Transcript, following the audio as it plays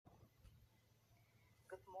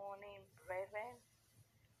morning, brethren.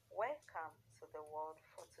 Welcome to the word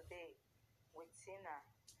for today with Tina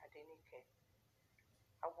Adenike.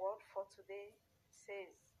 Our word for today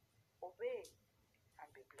says, obey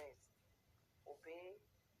and be blessed. Obey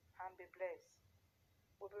and be blessed.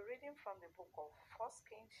 We'll be reading from the book of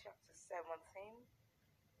 1 Kings chapter 17.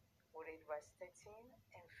 We'll read verse 13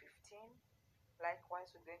 and 15.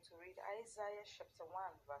 Likewise, we're going to read Isaiah chapter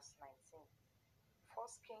 1 verse 19.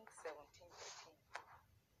 1 Kings 17:13.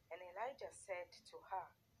 And Elijah said to her,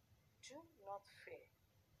 do not fear.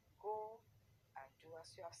 Go and do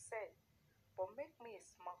as you have said, but make me a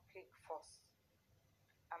small cake first,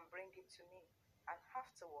 and bring it to me, and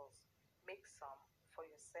afterwards make some for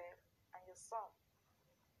yourself and your son.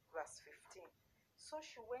 Verse 15. So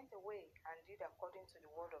she went away and did according to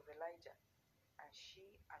the word of Elijah, and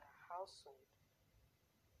she and her household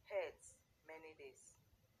heads many days.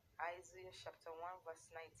 Isaiah chapter 1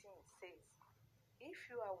 verse 19 says, if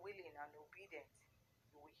you are willing and obedient,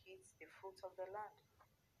 you will eat the fruit of the land.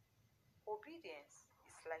 Obedience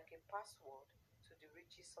is like a password to the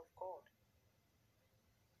riches of God.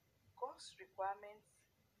 God's requirement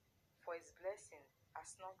for his blessing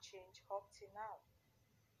has not changed up till now.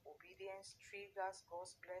 Obedience triggers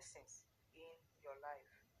God's blessings in your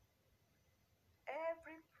life.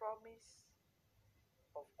 Every promise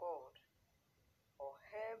of God or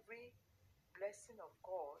every blessing of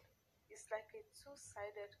God is like a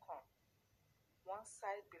two-sided coin. One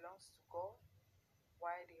side belongs to God,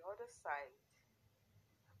 while the other side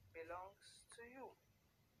belongs to you.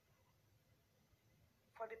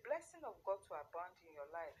 For the blessing of God to abound in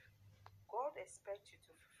your life, God expects you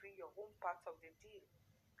to fulfill your own part of the deal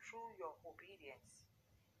through your obedience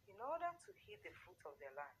in order to eat the fruit of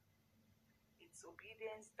the land. It's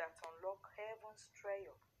obedience that unlocks heaven's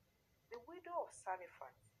treasure. The widow of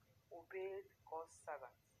Zarephath obeyed God's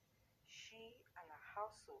servant. She and her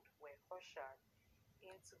household were ushered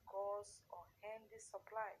into God's unending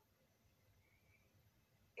supply.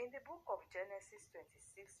 In the book of Genesis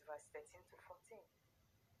 26 verse 13 to 14,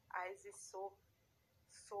 Isaac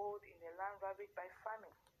sowed in a land ravaged by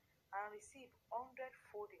famine and received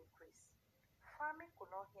 100-fold increase. Famine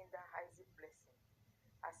could not hinder Isaac's blessing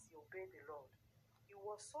as he obeyed the Lord. He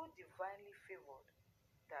was so divinely favored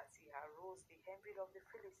that he arose the envy of the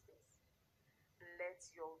Philistines. Let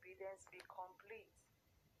your obedience be complete.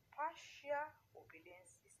 Partial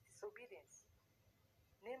obedience is disobedience.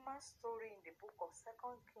 Naaman's story in the book of 2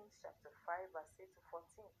 Kings chapter 5 verse 8 to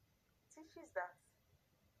 14 teaches that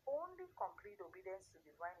only complete obedience to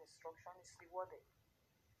divine instruction is rewarded.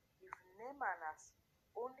 If Naaman has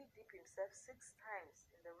only dipped himself 6 times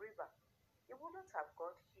in the river, he wouldn't have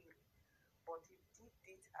got healed. But he did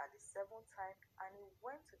it at the 7th time, and he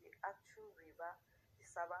went to the actual river the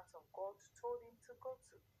servant of God told him to go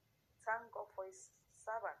to. Thank God for his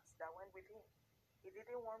servants that went with him. He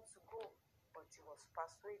didn't want to go, but he was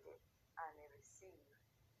persuaded and he received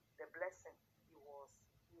the blessing. He was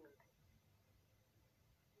healed.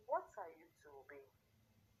 What are you to obey?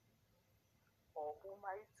 Or whom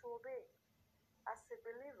are you to obey? As a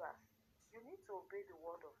believer, you need to obey the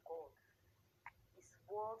word of God. His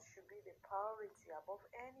word should be the priority above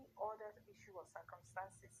any other issue or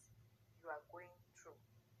circumstances you are going through.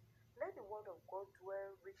 Let the word of God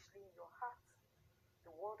dwell richly in your heart.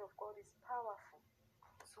 The word of God is powerful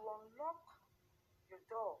to unlock your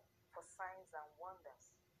door for signs and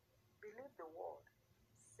wonders. Believe the word.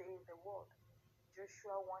 Say the word.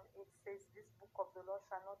 Joshua 1:8 says, this book of the law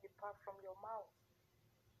shall not depart from your mouth,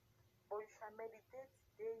 but you shall meditate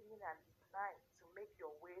day in and night to make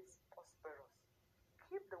your ways prosperous.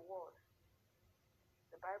 Keep the word.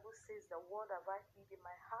 The Bible says, the word have I hid in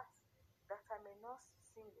my heart, that I may not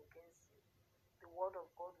sin against you. The word of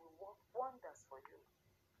God will work wonders for you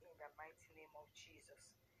in the mighty name of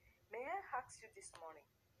Jesus. May I ask you this morning,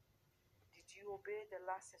 did you obey the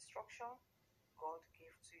last instruction God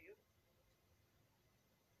gave to you?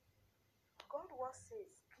 God's word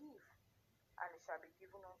says, give, and it shall be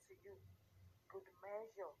given unto you. Good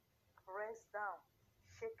measure, pressed down,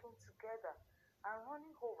 shaken together, and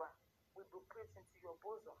running over will be put into your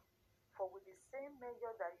bosom. For with the same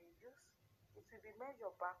measure that you use, it will be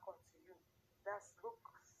measured back unto you. That's Luke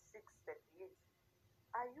 6:38.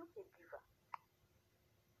 Are you a giver?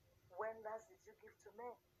 When last did you give to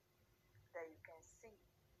men that you can see,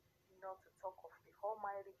 not to talk of the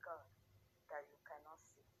Almighty God that you cannot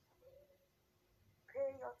see?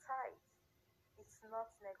 Pay your tithe. It's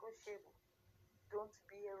not negotiable. Don't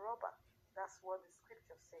be a robber. That's what the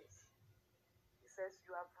scripture says. It says,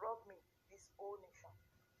 you have robbed me, this whole nation.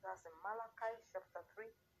 That's in Malachi chapter 3,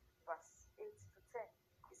 verse 8 to 10.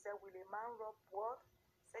 He said, will a man rob what?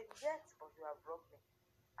 He said, yes, but you have robbed me.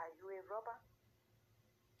 Are you a robber?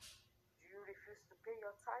 Do you refuse to pay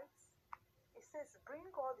your tithes? It says, bring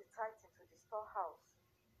all the tithes into the storehouse.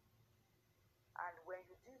 And when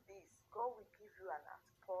you do this, God will give you an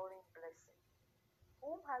outpouring blessing.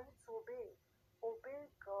 Whom are you to obey? Obey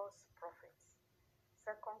God's prophets.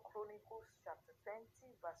 2 Chronicles chapter 20,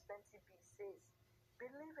 verse 20b says,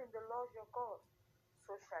 believe in the Lord your God,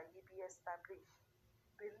 so shall ye be established.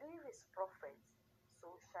 Believe his prophets,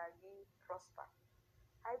 so shall ye prosper.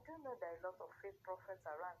 I do know there are a lot of fake prophets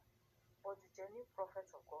around, but the genuine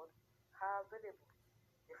prophets of God are available.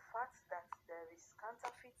 The fact that there is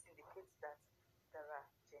counterfeits indicates that there are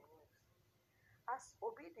genuine. As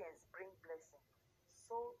obedience brings blessing,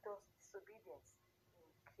 so does disobedience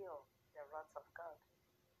incur the wrath of God.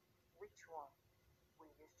 Which one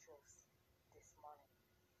will you choose this morning?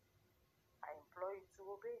 I implore you to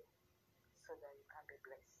obey so that you can be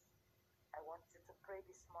blessed. I want you to pray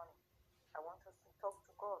this morning. I want us to talk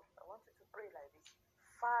to God. I want you to pray like this.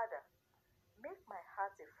 Father, make my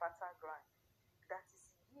heart a fertile ground that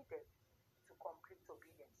is yielded to complete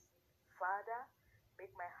obedience. Father,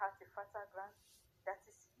 make my heart a fertile ground that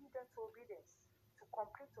is yielded to obedience, to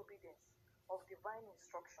complete obedience of divine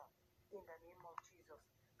instruction in the name of Jesus.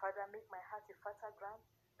 Father, make my heart a fertile ground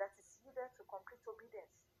that is yielded to complete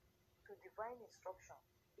obedience to divine instruction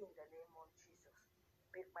in the name of Jesus.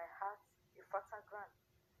 Make my heart a fertile ground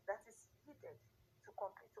that is yielded to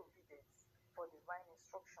complete obedience for divine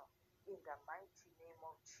instruction in the mighty name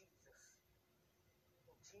of Jesus.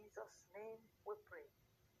 In Jesus' name we pray.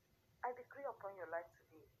 I decree upon your life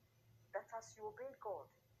today that as you obey God,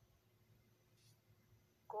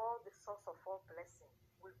 God, the source of all blessing,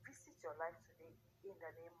 will visit your life today in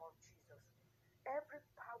the name of Jesus. Every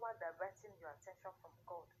power diverting your attention from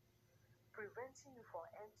God, preventing you from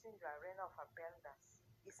entering your arena of abundance,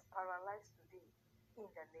 is paralyzed today in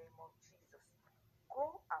the name of Jesus.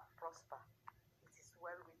 Go and prosper. It is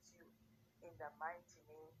well with you in the mighty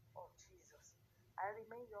name of Jesus. I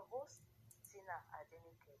remain your host, Tina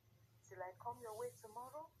Adenike. Till I come your way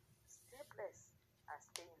tomorrow,